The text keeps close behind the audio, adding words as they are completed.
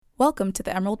Welcome to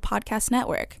the Emerald Podcast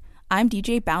Network. I'm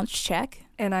DJ Bounce Check.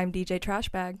 And I'm DJ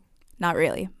Trashbag. Not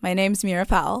really. My name's Meerah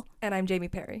Powell. And I'm Jamie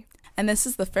Perry. And this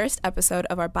is the first episode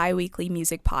of our bi-weekly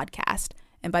music podcast.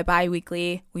 And by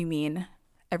bi-weekly, we mean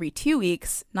every 2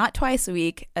 weeks, not twice a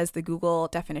week, as the Google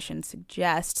definition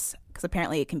suggests, because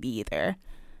apparently it can be either.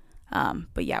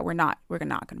 But yeah, we're not going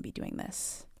to be doing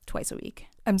this twice a week.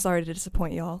 I'm sorry to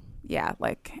disappoint y'all. Yeah,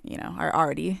 our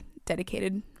already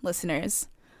dedicated listeners.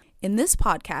 In this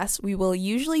podcast, we will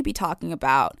usually be talking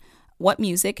about what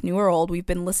music, new or old, we've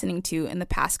been listening to in the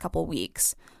past couple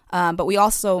weeks. But we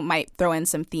also might throw in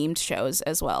some themed shows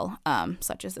as well,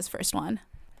 such as this first one.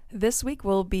 This week,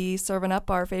 we'll be serving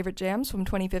up our favorite jams from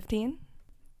 2015.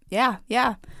 Yeah.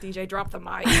 DJ, drop the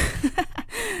mic.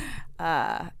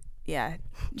 Yeah,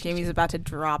 Jamie's about to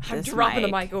drop this mic. I'm dropping the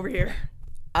mic over here.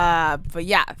 But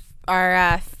yeah,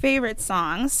 our favorite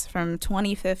songs from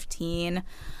 2015.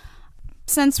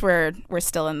 Since we're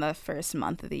still in the first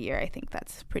month of the year, I think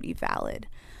that's pretty valid.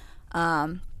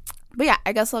 But yeah,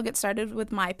 I guess I'll get started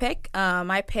with my pick.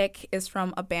 My pick is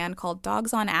from a band called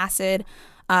Dogs on Acid.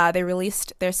 They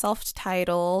released their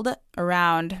self-titled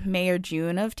around May or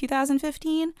June of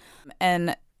 2015.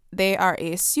 And they are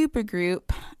a super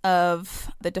group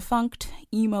of the defunct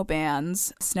emo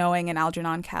bands Snowing and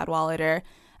Algernon Cadwallader,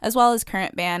 as well as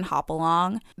current band Hop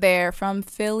Along. They're from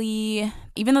Philly.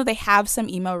 Even though they have some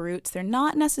emo roots, they're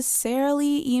not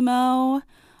necessarily emo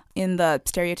in the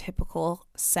stereotypical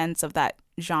sense of that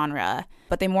genre,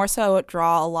 but they more so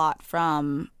draw a lot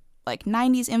from like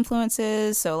 90s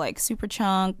influences, so like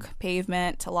Superchunk,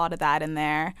 Pavement, a lot of that in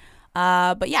there.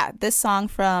 But yeah, this song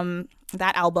from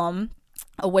that album,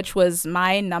 which was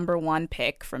my number one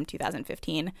pick from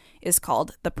 2015, is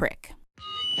called The Prick.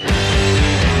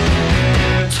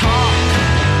 Talk,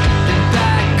 then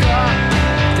back up.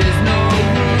 There's no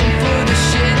room for the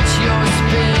shit you're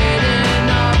spitting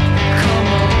up. Come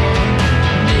on,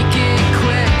 make it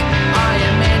quick. I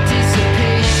am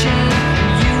anticipation.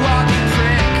 You are the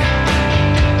prick,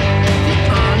 the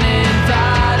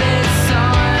uninvited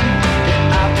son that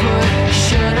I put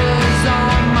shutters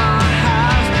on my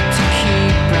house to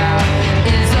keep out.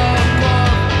 Is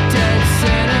above dead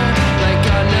center like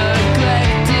a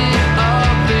neglected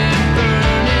oven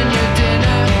burning your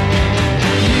dinner.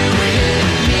 You hit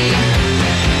me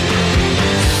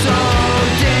so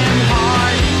damn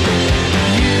hard.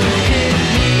 You hit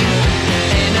me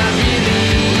and I really.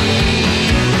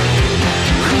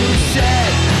 Who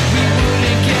said we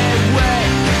wouldn't get wet?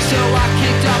 So I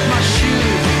kicked off my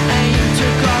shoes and you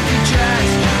took off your dress.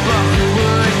 But who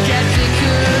would guess it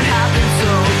could happen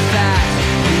so fast?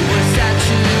 We were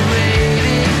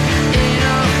saturated in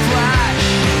a flash.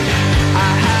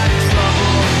 I had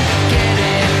trouble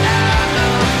getting out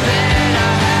of bed.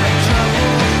 I had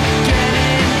trouble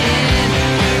getting in.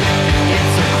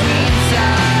 It's a queen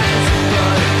size,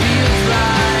 but it feels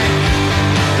like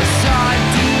a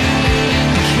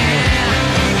sardine can.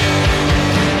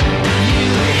 You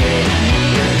hit me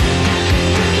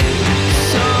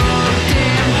so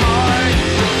damn hard.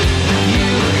 You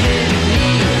hit me,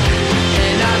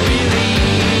 and I really.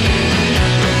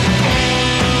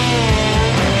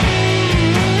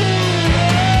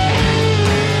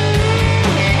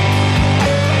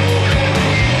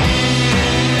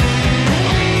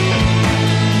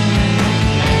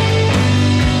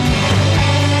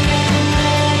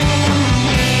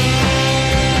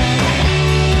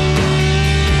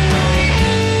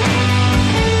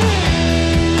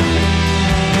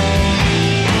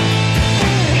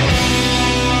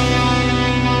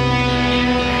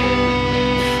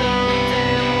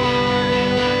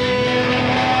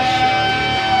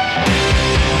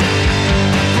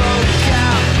 Broke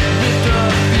out with a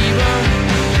fever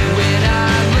when I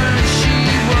learned she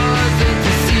was a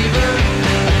deceiver.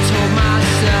 I told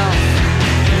myself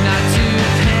not to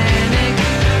panic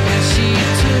when she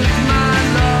took my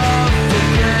love for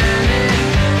granted.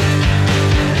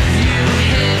 You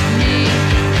hit me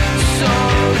so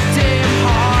damn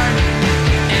hard,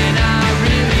 and I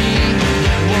really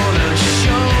wanna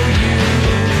show you the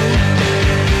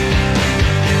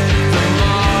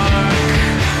mark.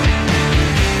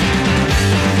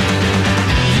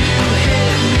 You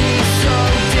hit me so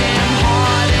damn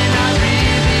hard, and I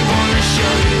really wanna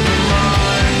show you the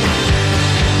mark.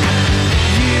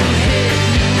 You hit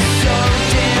me so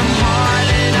damn hard,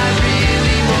 and I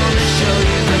really wanna show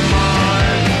you the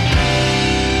mark.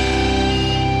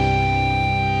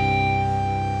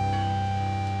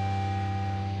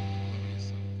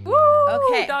 Woo!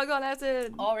 Okay. Dogs on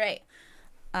Acid. All right.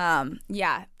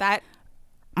 Yeah, that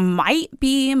might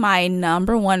be my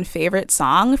number one favorite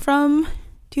song from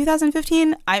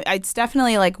 2015, it's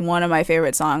definitely like one of my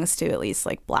favorite songs to at least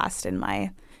like blast in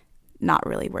my not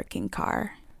really working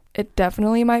car. It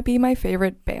definitely might be my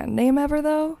favorite band name ever,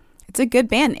 though. It's a good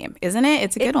band name, isn't it?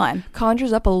 It's a good one.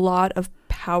 Conjures up a lot of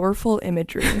powerful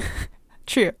imagery.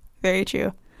 True. Very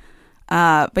true.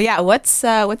 But yeah, what's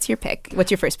your pick?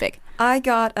 What's your first pick? I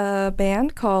got a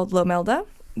band called Lomelda.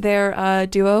 They're a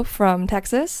duo from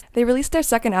Texas. They released their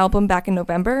second album back in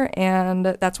November, and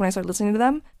that's when I started listening to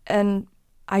them. And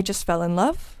I just fell in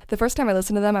love. The first time I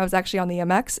listened to them, I was actually on the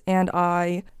MX, and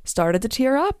I started to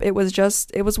tear up. It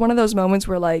was one of those moments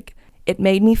where, like, it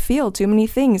made me feel too many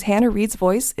things. Hannah Reid's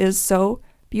voice is so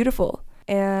beautiful.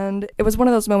 And it was one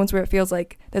of those moments where it feels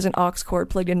like there's an aux cord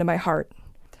plugged into my heart.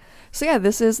 So yeah,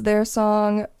 this is their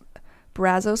song,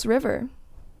 Brazos River.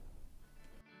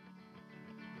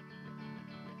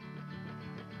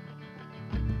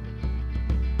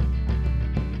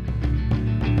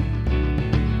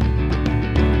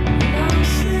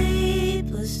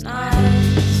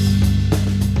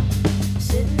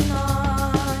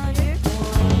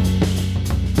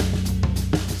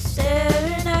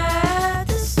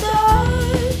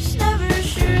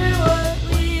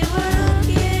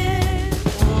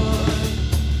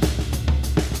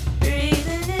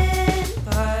 Breathing in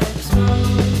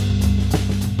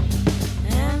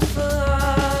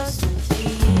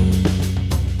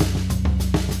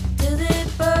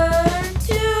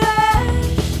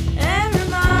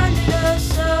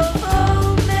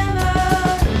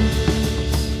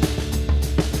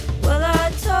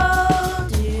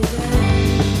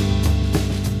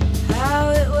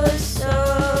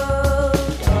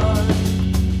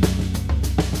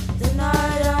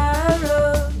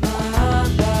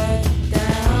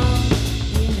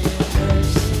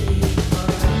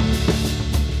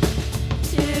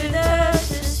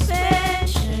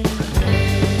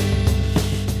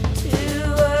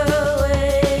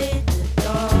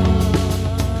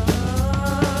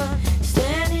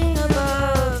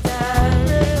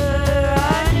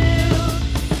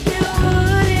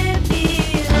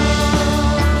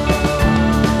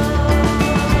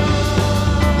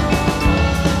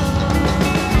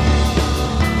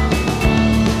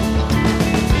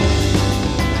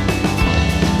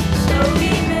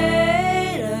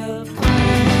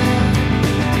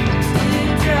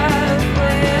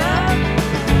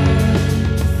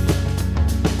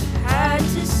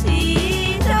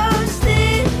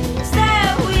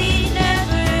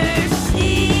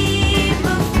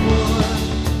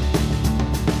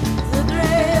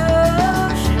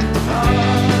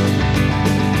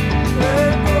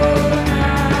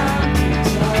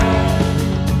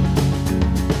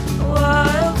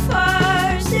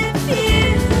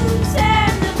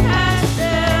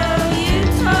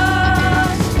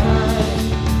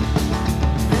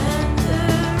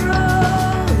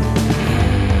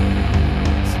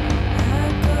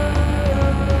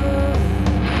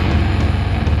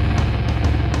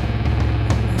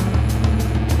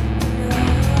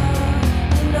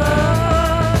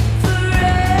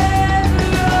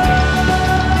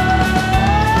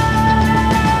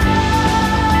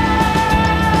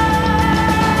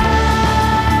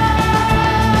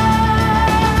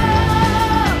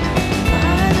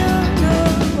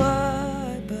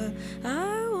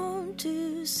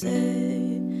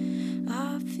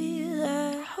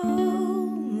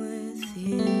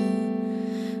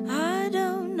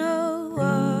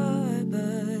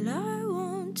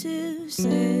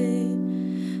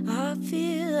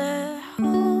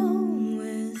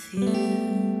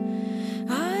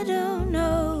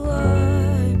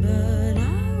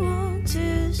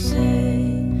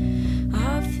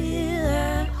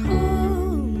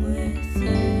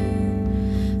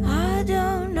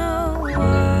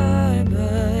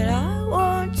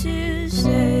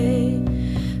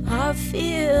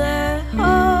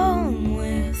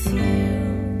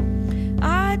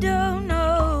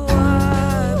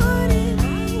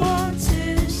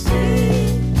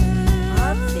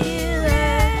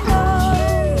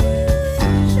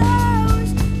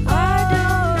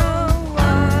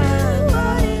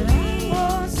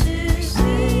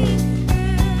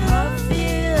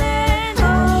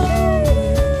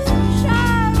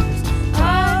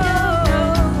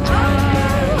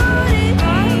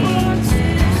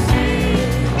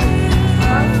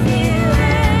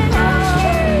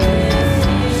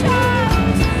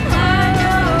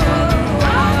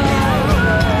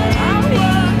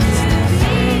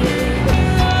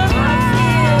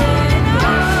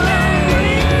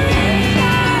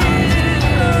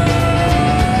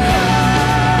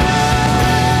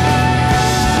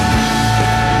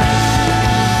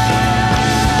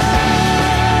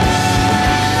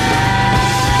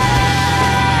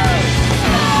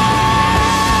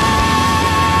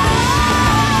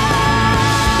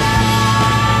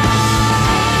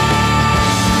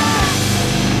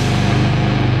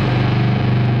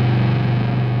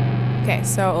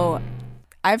So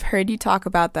I've heard you talk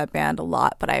about that band a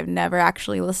lot, but I've never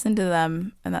actually listened to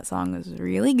them, and that song is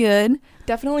really good.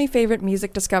 Definitely favorite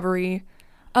music discovery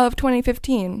of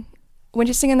 2015. When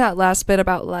she's singing that last bit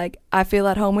about, like, I feel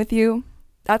at home with you,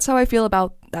 that's how I feel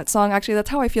about that song. Actually, that's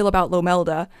how I feel about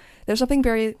Lomelda. There's something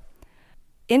very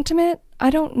intimate. I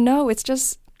don't know. It's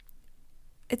just,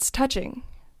 it's touching.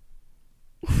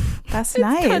 That's It's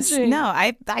nice. touching. No,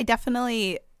 I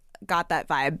definitely got that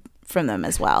vibe from them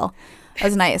as well. That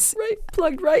was nice. Right,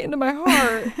 plugged right into my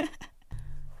heart.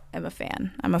 I'm a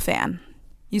fan.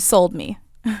 You sold me.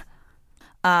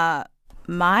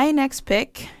 My next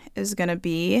pick is going to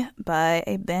be by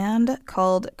a band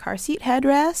called Car Seat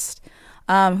Headrest,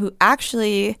 who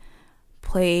actually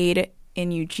played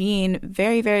in Eugene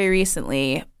very, very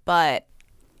recently, but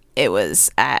it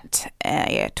was at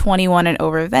a 21 and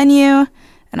over venue,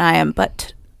 and I am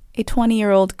but a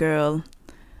 20-year-old girl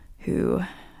who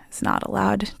is not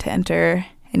allowed to enter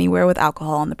anywhere with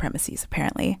alcohol on the premises,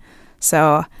 apparently.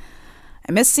 So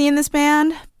I miss seeing this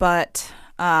band, but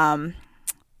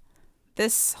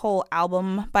this whole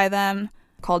album by them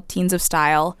called Teens of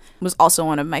Style was also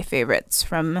one of my favorites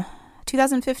from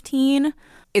 2015.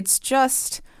 It's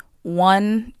just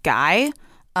one guy.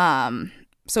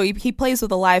 So he plays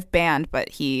with a live band, but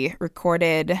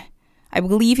I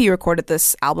believe he recorded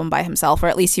this album by himself, or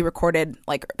at least he recorded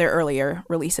like their earlier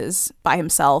releases by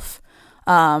himself.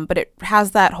 But it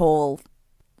has that whole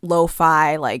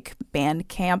lo-fi like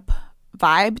Bandcamp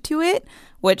vibe to it,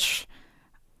 which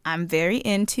I'm very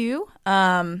into.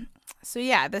 So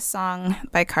yeah, this song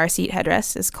by Car Seat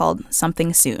Headrest is called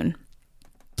Something Soon.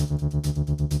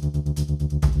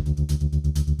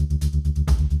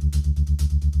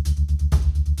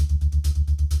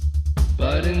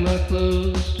 Biting my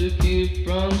clothes to keep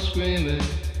from screaming,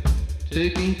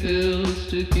 taking pills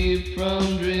to keep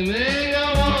from dreaming.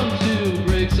 I want to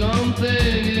break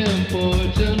something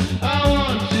important. I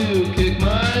want to kick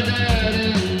my dad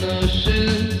in the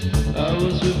shins. I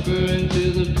was referring to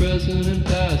the present and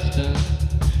past tense.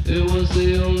 It was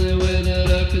the only way that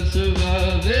I could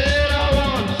survive it. I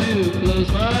want to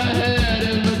close my head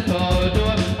in the car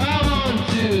door. I want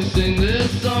to sing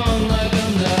this song like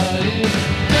I'm naive.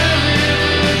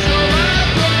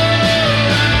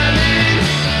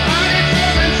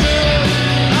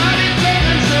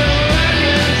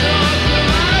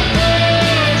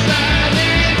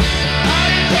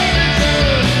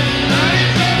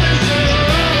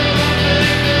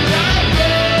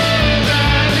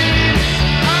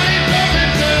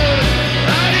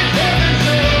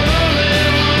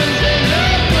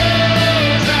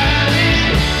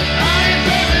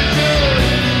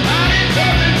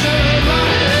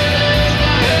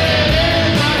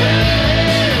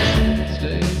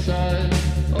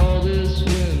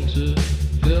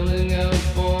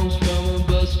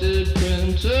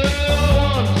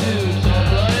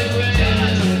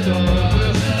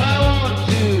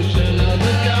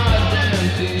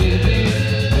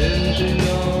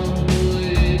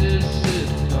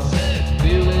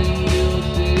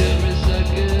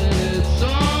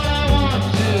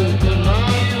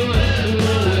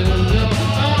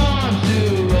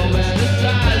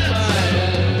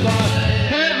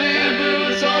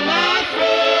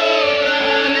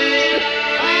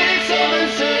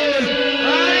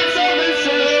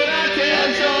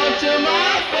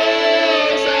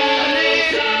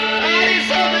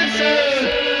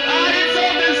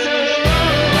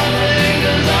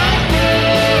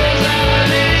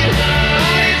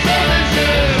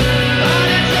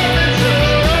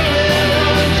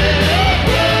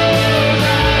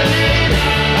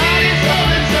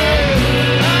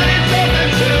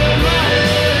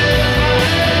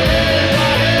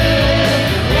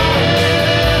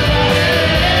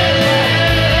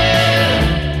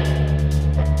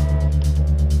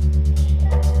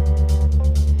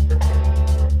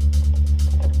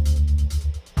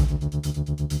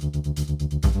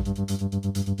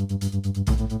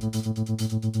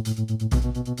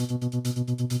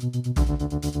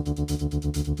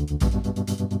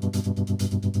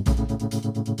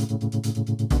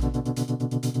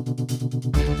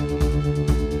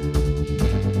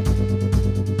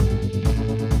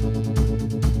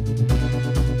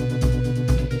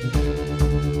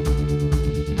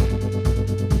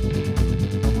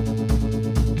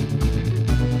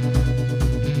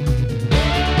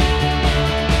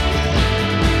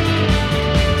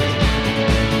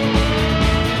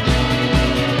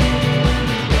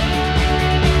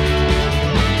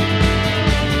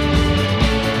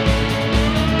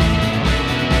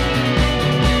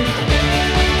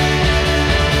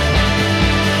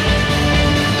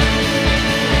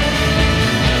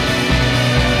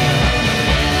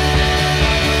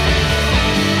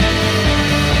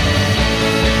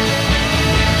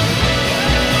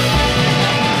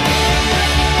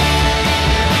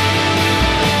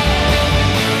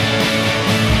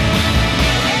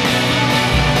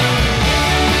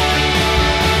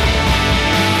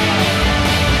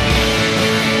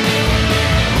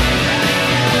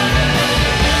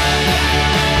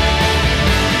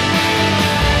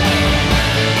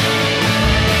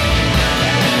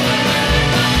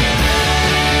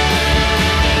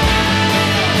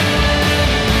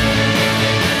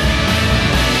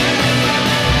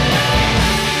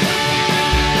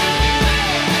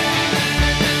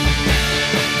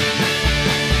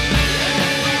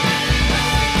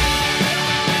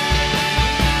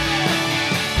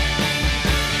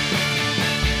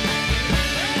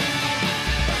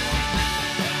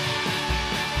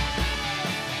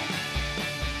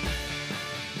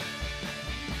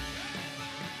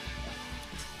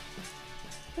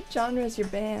 genre is your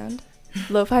band?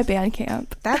 Lo-fi band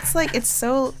camp. That's like, it's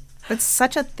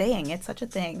such a thing. It's such a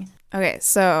thing. Okay,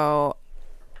 so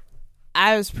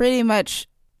I was pretty much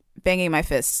banging my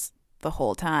fists the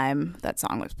whole time that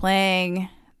song was playing.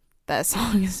 That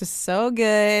song is just so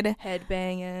good.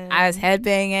 Headbanging. I was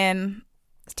headbanging,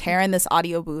 tearing this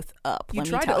audio booth up. You let me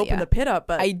tried to tell open ya. the pit up,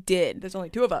 but I did. there's only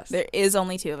two of us. There is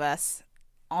only two of us.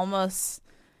 Almost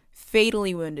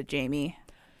fatally wounded Jamie,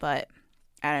 but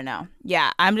I don't know.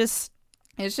 Yeah,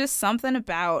 it's just something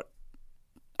about,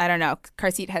 I don't know,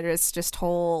 car seat headrest, just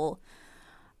whole,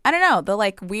 I don't know, the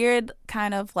like weird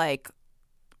kind of like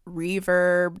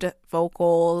reverbed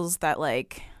vocals that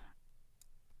like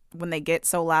when they get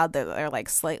so loud that they're like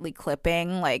slightly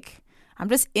clipping. Like I'm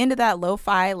just into that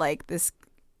lo-fi, like this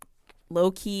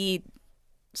low-key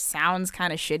sounds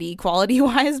kind of shitty quality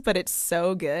wise, but it's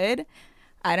so good.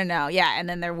 I don't know. Yeah, and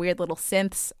then their weird little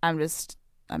synths. I'm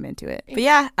into it. But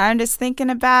yeah, I'm just thinking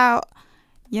about,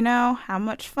 you know, how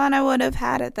much fun I would have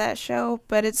had at that show,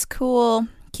 but it's cool.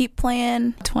 Keep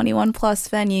playing 21 plus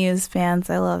venues, fans.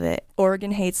 I love it.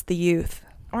 Oregon hates the youth.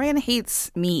 Oregon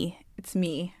hates me. It's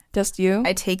me. Just you?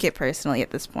 I take it personally at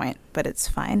this point, but it's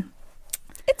fine.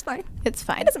 It's fine. It's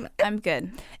fine. It doesn't matter. I'm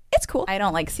good. It's cool. I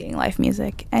don't like seeing live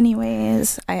music.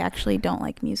 Anyways, I actually don't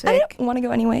like music. I don't want to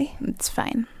go anyway. It's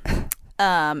fine.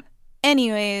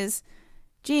 Anyways,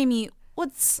 Jamie,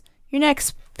 what's your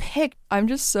next pick? I'm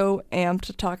just so amped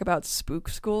to talk about Spook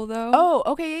School, though. Oh,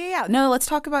 okay, yeah. No, let's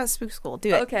talk about Spook School.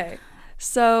 Do it. Okay.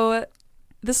 So,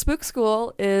 the Spook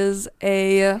School is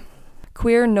a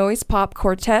queer noise pop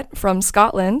quartet from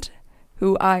Scotland,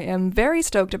 who I am very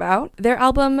stoked about. Their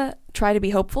album, Try to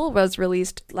Be Hopeful, was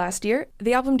released last year.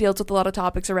 The album deals with a lot of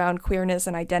topics around queerness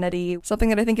and identity. Something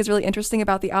that I think is really interesting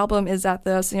about the album is that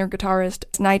the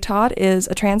singer-guitarist Nye Todd is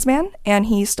a trans man, and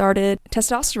he started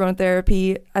testosterone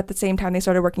therapy at the same time they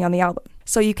started working on the album.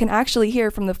 So you can actually hear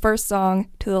from the first song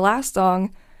to the last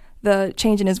song the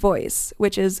change in his voice,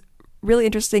 which is really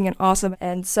interesting and awesome.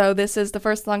 And so this is the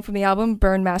first song from the album,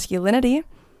 Burn Masculinity.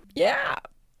 Yeah!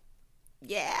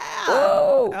 Yeah.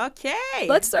 Whoa. Okay.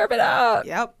 Let's serve it up!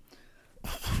 Yep.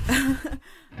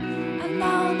 And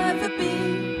I'll never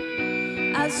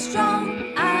be as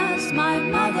strong as my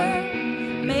mother.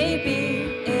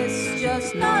 Maybe it's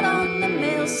just not on the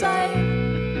male side.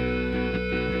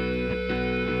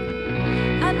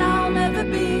 And I'll never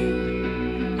be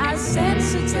as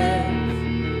sensitive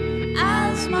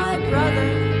as my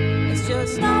brother. It's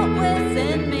just not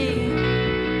within me.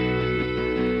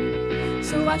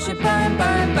 So I should burn,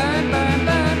 burn, burn, burn,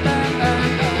 burn, burn, burn,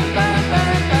 burn,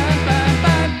 burn, burn, burn,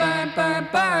 burn, burn, burn,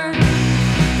 burn.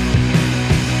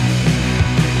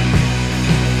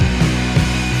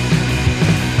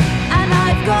 And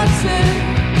I've got to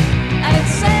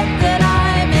accept that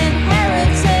I'm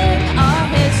inheriting our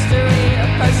history of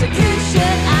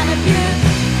persecution and abuse.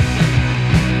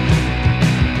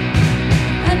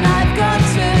 And I've got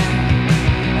to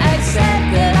accept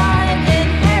that I'm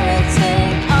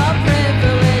inheriting a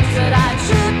privilege that I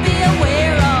should be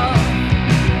aware of.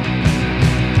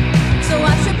 So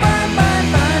I should burn, burn,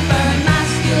 burn, burn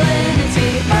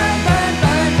masculinity. Burn, burn,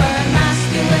 burn, burn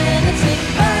masculinity.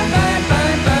 Burn, burn,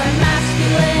 burn, burn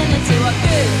masculinity. What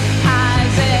good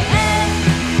has it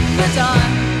ever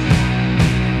done?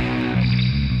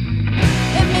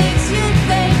 It makes you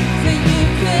think that you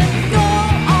could go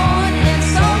on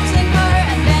insulting her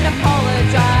and then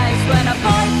apologize when a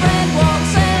boyfriend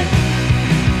walks in.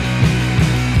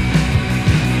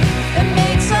 It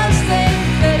makes us think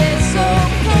that it's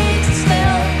okay to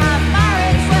still have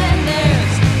marriage when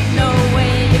there's no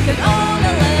way you could own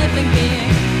a living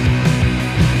being.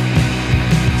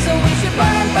 So we should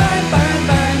burn, burn, burn,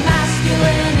 burn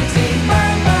masculinity.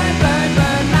 Burn, burn, burn,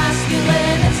 burn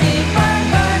masculinity. Burn,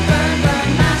 burn, burn, burn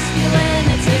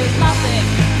masculinity. There's nothing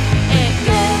it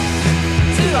gives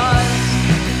to us.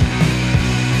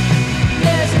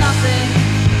 There's nothing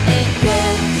it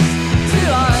gives to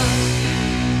us.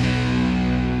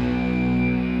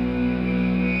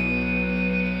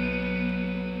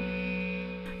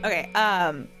 Okay.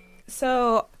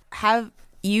 So have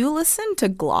you listened to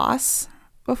Gloss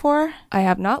before? I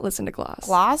have not listened to Gloss.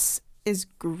 Gloss is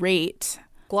great.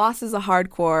 Gloss is a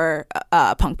hardcore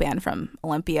punk band from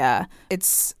Olympia.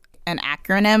 It's an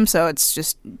acronym, so it's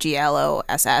just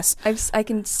GLOSS. I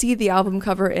can see the album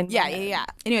cover in my head. Yeah.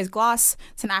 Anyways, Gloss,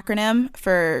 it's an acronym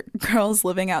for girls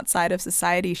living outside of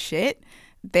society shit.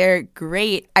 They're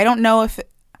great. I don't know if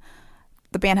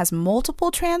the band has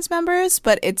multiple trans members,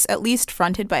 but it's at least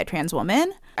fronted by a trans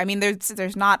woman. I mean,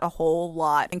 there's not a whole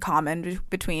lot in common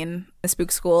between the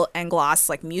Spook School and Gloss,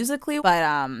 like musically, but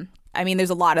I mean, there's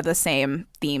a lot of the same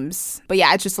themes. But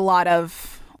yeah, it's just a lot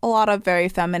of a lot of very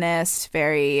feminist,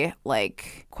 very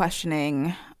like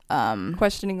questioning.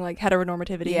 Questioning like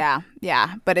heteronormativity.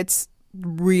 Yeah. But it's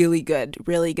really good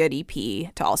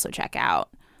EP to also check out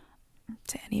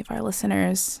to any of our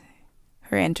listeners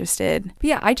who are interested. But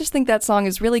yeah, I just think that song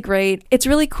is really great. It's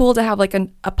really cool to have like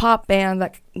a pop band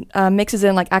that mixes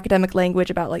in like academic language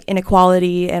about like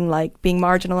inequality and like being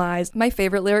marginalized. My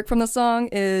favorite lyric from the song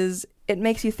is, "It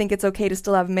makes you think it's okay to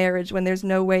still have marriage when there's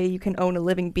no way you can own a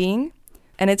living being."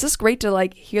 And it's just great to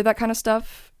like hear that kind of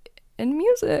stuff in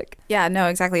music. Yeah, no,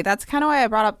 exactly. That's kind of why I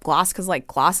brought up Gloss, because like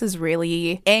Gloss is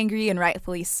really angry and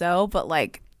rightfully so, but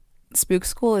like Spook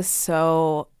School is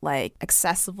so like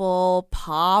accessible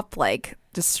pop, like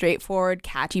just straightforward,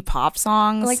 catchy pop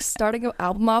songs. Like starting an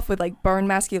album off with like Burn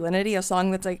Masculinity, a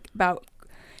song that's like about,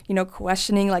 you know,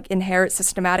 questioning like inherent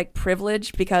systematic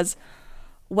privilege, because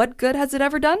what good has it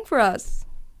ever done for us?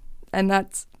 And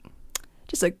that's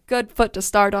just a good foot to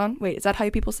start on. Wait, is that how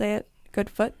people say it? Good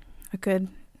foot? A good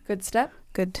step?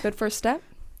 Good first step?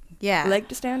 Yeah. Leg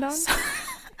to stand on?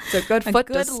 It's a good foot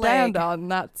to stand on,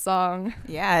 that song.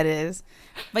 Yeah, it is.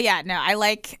 But yeah, no, I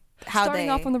like how Starting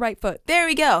off on the right foot. There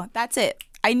we go. That's it.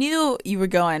 I knew you were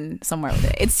going somewhere with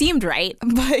it. It seemed right.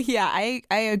 But yeah, I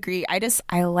agree.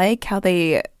 I like how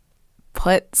they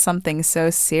put something so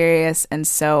serious and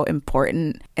so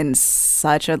important in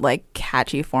such a like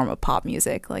catchy form of pop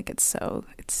music. Like it's so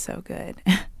good.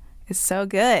 It's so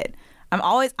good.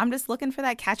 I'm just looking for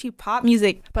that catchy pop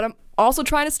music. But I'm also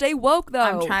trying to stay woke, though.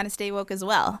 I'm trying to stay woke as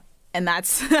well. And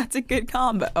that's a good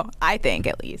combo, I think,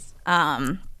 at least.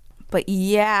 But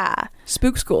yeah.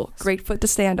 Spook School, great foot to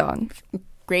stand on.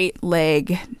 Great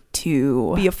leg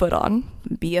to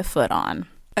be a foot on.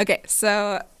 Okay,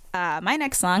 so my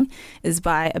next song is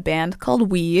by a band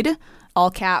called Weed,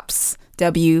 all caps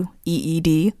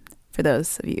WEED, for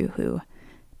those of you who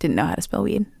didn't know how to spell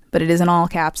weed. But it is in all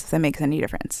caps, if that makes any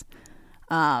difference.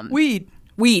 Weed.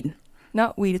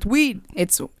 Not weed, it's weed.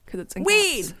 It's because it's in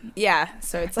weed. caps. Yeah,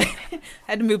 so it's like I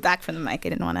had to move back from the mic. I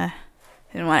didn't want to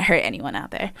hurt anyone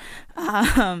out there.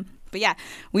 But yeah,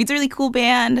 Weed's a really cool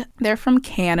band. They're from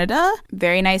Canada.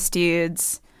 Very nice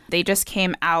dudes. They just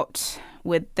came out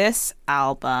with this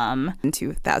album in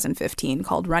 2015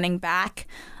 called Running Back,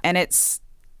 and it's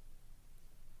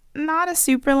not a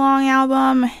super long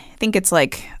album. I think it's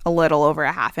like a little over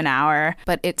a half an hour,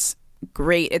 but it's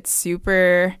great. It's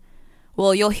super,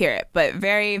 well, you'll hear it, but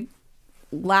very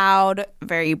loud,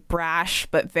 very brash,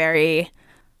 but very,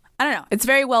 I don't know, it's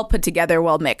very well put together,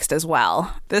 well mixed as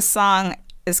well. This song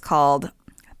is called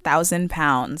 1,000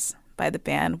 Pounds by the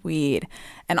band Weed.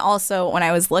 And also, when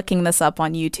I was looking this up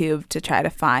on YouTube to try to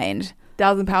find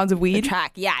 1,000 pounds of the weed?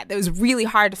 track, yeah, it was really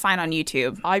hard to find on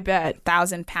YouTube. I bet.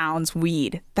 1,000 pounds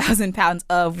weed. 1,000 pounds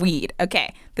of weed.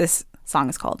 Okay, this song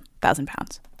is called 1,000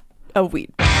 Pounds of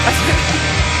Weed.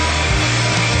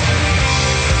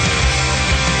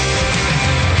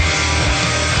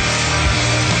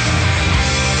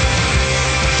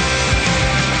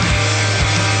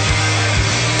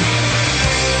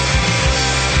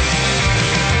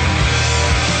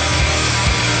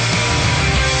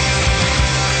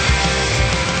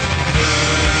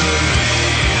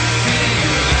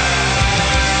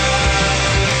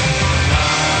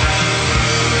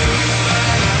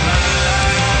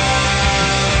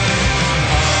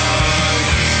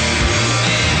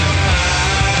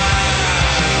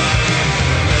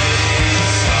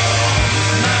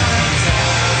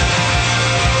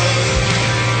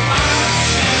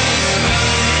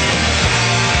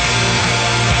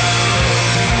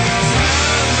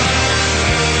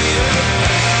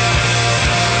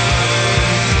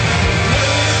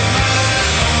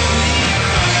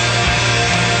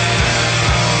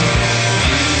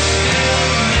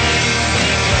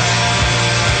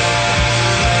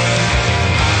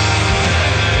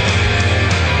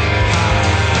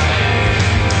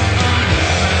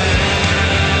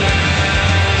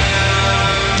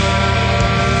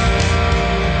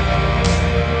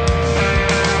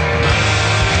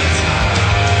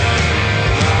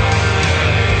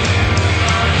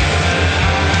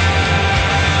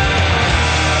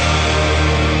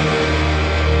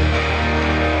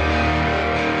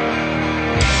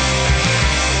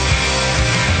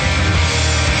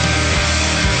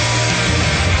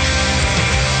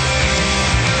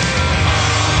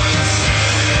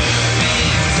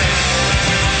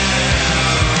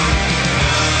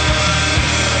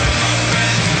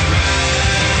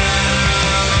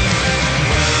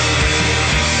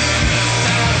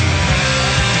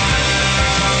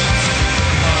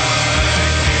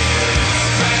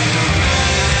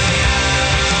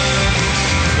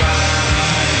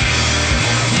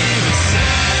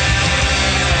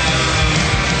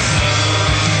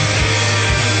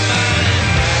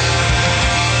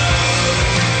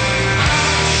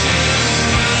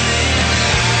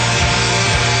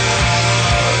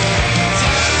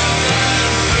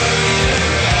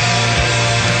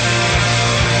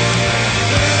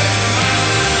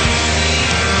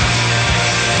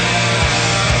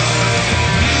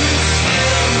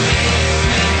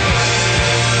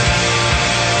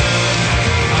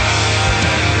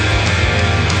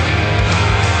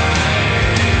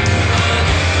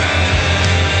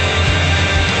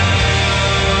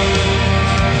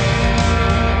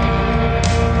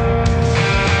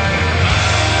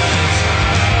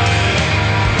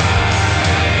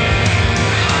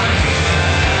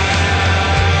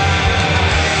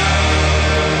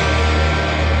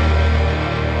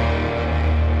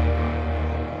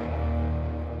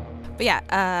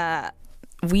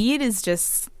 Weed has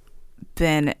just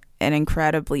been an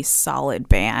incredibly solid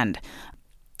band.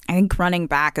 I think Running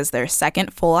Back is their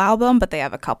second full album, but they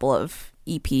have a couple of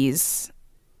EPs.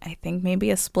 I think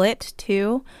maybe a split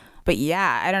too. But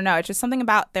yeah, I don't know. It's just something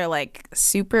about their like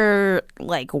super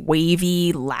like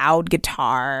wavy, loud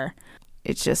guitar.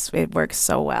 It works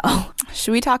so well.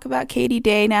 Should we talk about Katie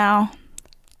Day now?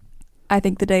 I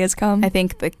think the day has come. I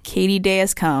think the Katie Day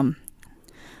has come.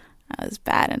 That was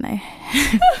bad, and I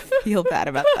feel bad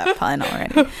about that pun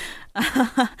already.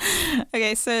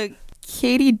 Okay, so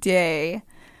Katie Day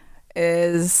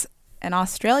is an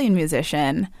Australian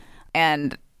musician,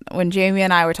 and when Jamie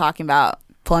and I were talking about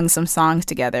pulling some songs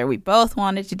together, we both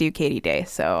wanted to do Katie Day.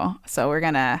 So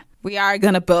we are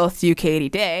gonna both do Katie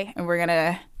Day, and we're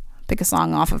gonna pick a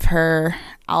song off of her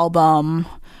album,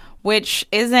 which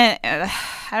isn't.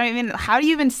 How do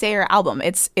you even say her album?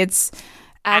 It's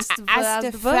As the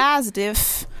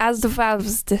Fazdiff.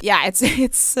 Yeah,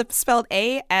 it's spelled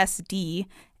ASDFASDF.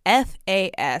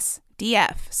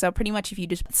 So pretty much if you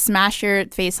just smash your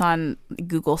face on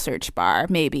Google search bar,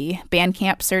 maybe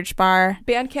Bandcamp search bar.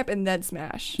 Bandcamp and then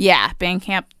smash. Yeah,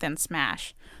 Bandcamp then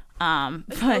smash.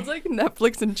 Sounds like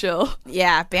Netflix and chill.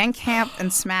 Yeah, Bandcamp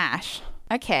and smash.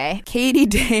 Okay, Katie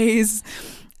Day's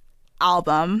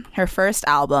album, her first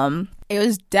album, it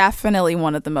was definitely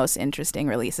one of the most interesting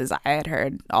releases I had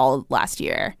heard all last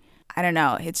year. I don't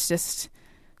know, it's just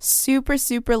super,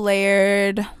 super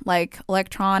layered, like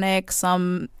electronic,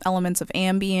 some elements of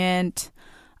ambient.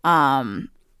 I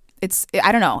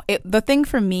don't know. The thing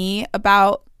for me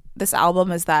about this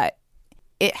album is that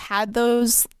it had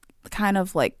those kind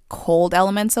of like cold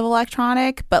elements of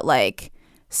electronic, but like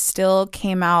still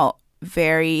came out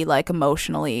very like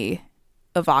emotionally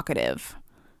evocative.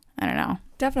 I don't know.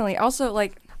 Definitely. Also,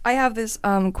 like, I have this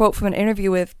quote from an interview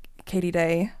with Katie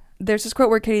Day. There's this quote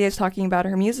where Katie Day is talking about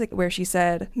her music, where she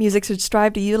said, "Music should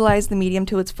strive to utilize the medium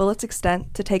to its fullest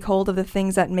extent, to take hold of the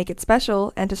things that make it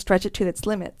special, and to stretch it to its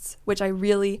limits," which I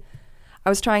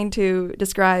was trying to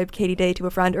describe Katie Day to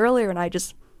a friend earlier, and I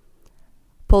just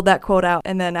pulled that quote out,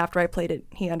 and then after I played it,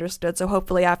 he understood. So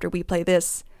hopefully after we play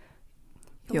this,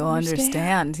 you'll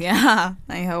understand. Yeah.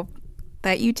 I hope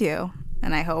that you do.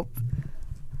 And I hope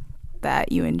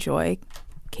that you enjoy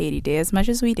Katie Day as much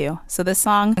as we do. So this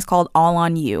song is called All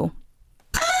on You.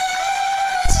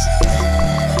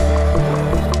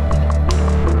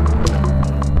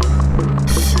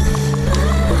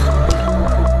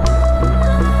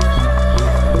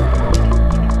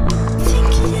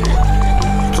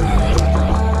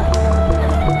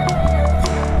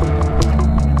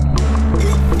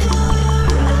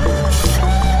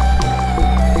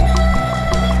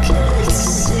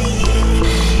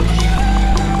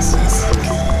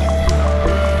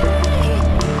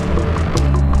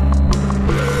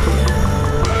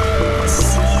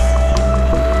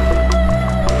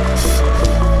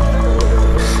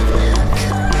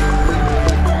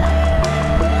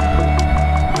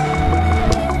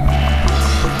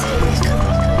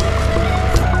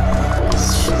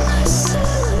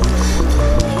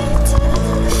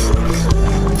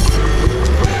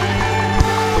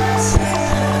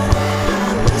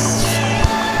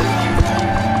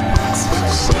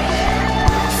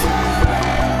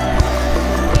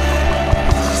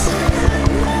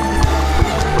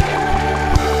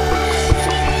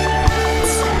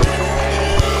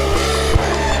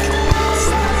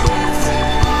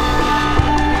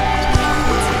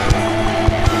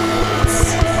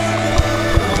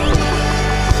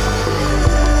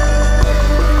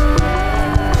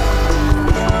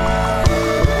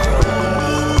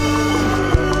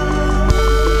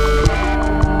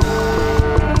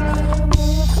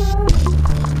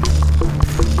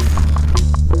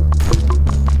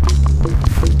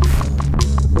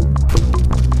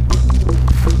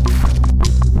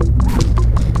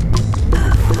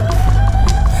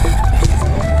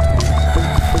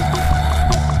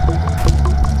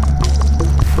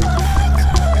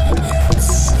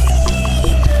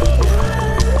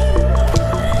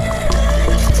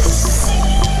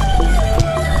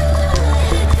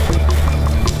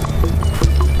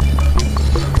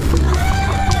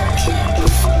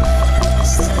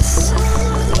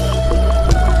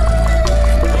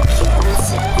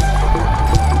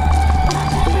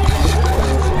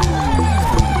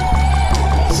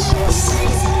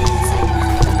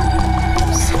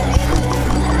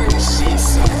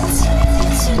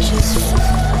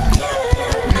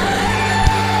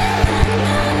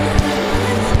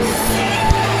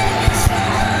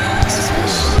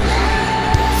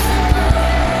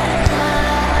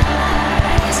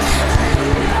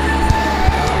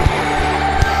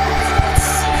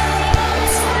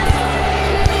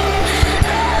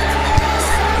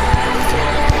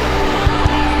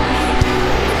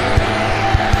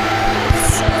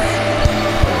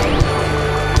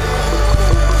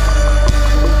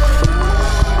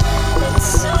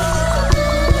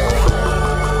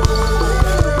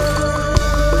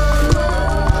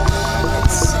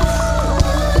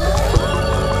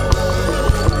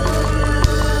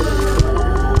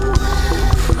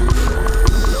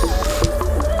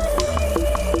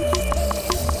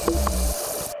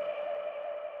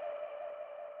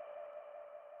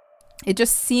 It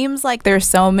just seems like there's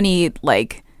so many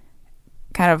like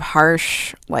kind of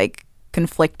harsh, like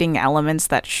conflicting elements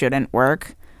that shouldn't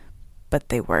work, but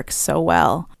they work so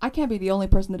well. I can't be the only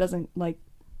person that doesn't like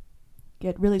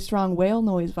get really strong whale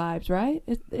noise vibes, right?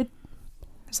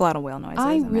 There's a lot of whale noises.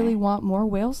 I in really there. want more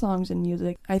whale songs in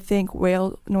music. I think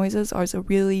whale noises are a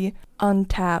really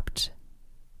untapped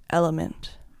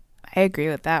element. I agree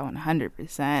with that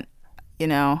 100%. You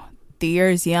know, the year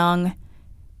is young.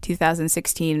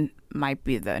 2016 might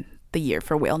be the year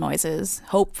for whale noises.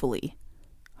 Hopefully.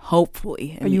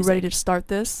 Are you ready to start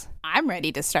this? I'm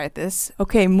ready to start this.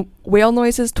 Okay, whale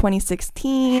noises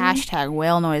 2016. Hashtag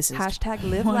whale noises. Hashtag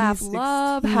live, laugh,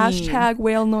 love. 2016. Hashtag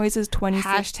whale noises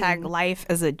 2016. Hashtag life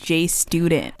as a J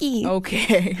student. E.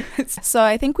 Okay. So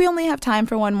I think we only have time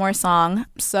for one more song.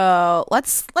 So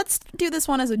let's do this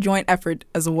one as a joint effort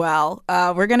as well.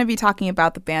 We're going to be talking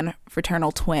about the band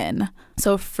Fraternal Twin.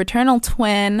 So Fraternal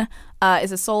Twin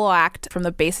is a solo act from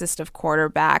the bassist of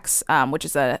Quarterbacks, which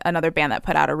is another band that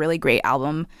put out a really great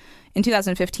album in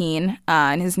 2015,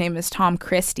 and his name is Tom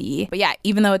Christie. But yeah,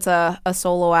 even though it's a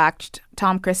solo act,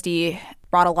 Tom Christie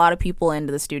brought a lot of people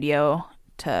into the studio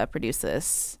to produce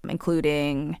this,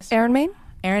 including Aaron Main?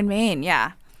 Aaron Main,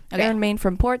 yeah. Okay. Aaron Main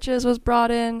from Porches was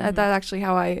brought in. That's actually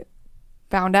how I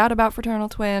found out about Fraternal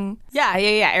Twin. Yeah.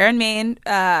 Aaron Main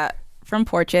from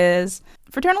Porches.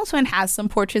 Fraternal Twin has some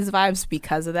Porches vibes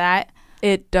because of that.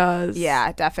 It does.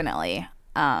 Yeah, definitely.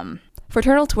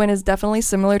 Fraternal Twin is definitely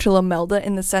similar to Lomelda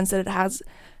in the sense that it has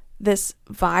this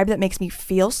vibe that makes me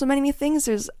feel so many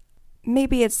things.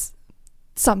 Maybe it's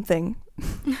something.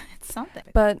 It's something.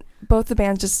 But both the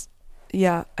bands just,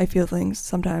 I feel things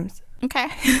sometimes. Okay.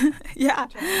 Yeah.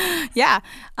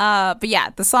 But yeah,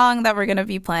 the song that we're going to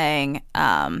be playing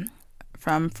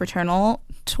from Fraternal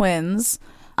Twins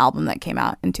album that came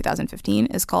out in 2015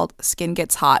 is called Skin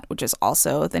Gets Hot, which is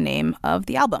also the name of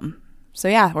the album. So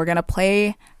yeah, we're going to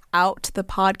play out the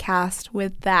podcast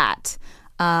with that.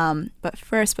 But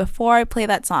first, before I play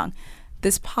that song,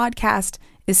 this podcast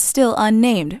is still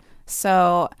unnamed.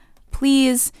 So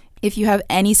please, if you have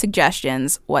any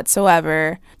suggestions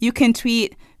whatsoever, you can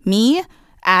tweet me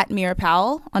at Meerah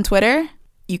Powell on Twitter.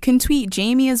 You can tweet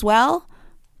Jamie as well.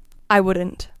 I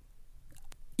wouldn't.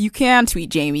 You can tweet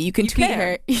Jamie. You can tweet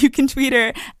her. You can tweet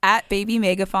her at Baby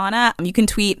Megafauna. You can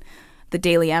tweet the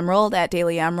Daily Emerald at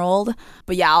Daily Emerald.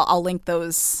 But yeah, I'll link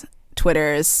those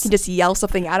Twitters. You just yell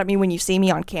something out at me when you see me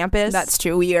on campus. That's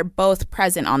true. We are both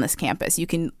present on this campus. You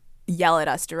can yell at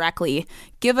us directly.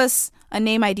 Give us a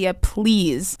name idea,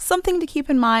 please. Something to keep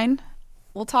in mind.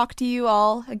 We'll talk to you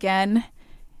all again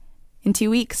in 2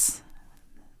 weeks.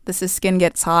 This is Skin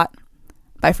Gets Hot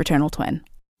by Fraternal Twin.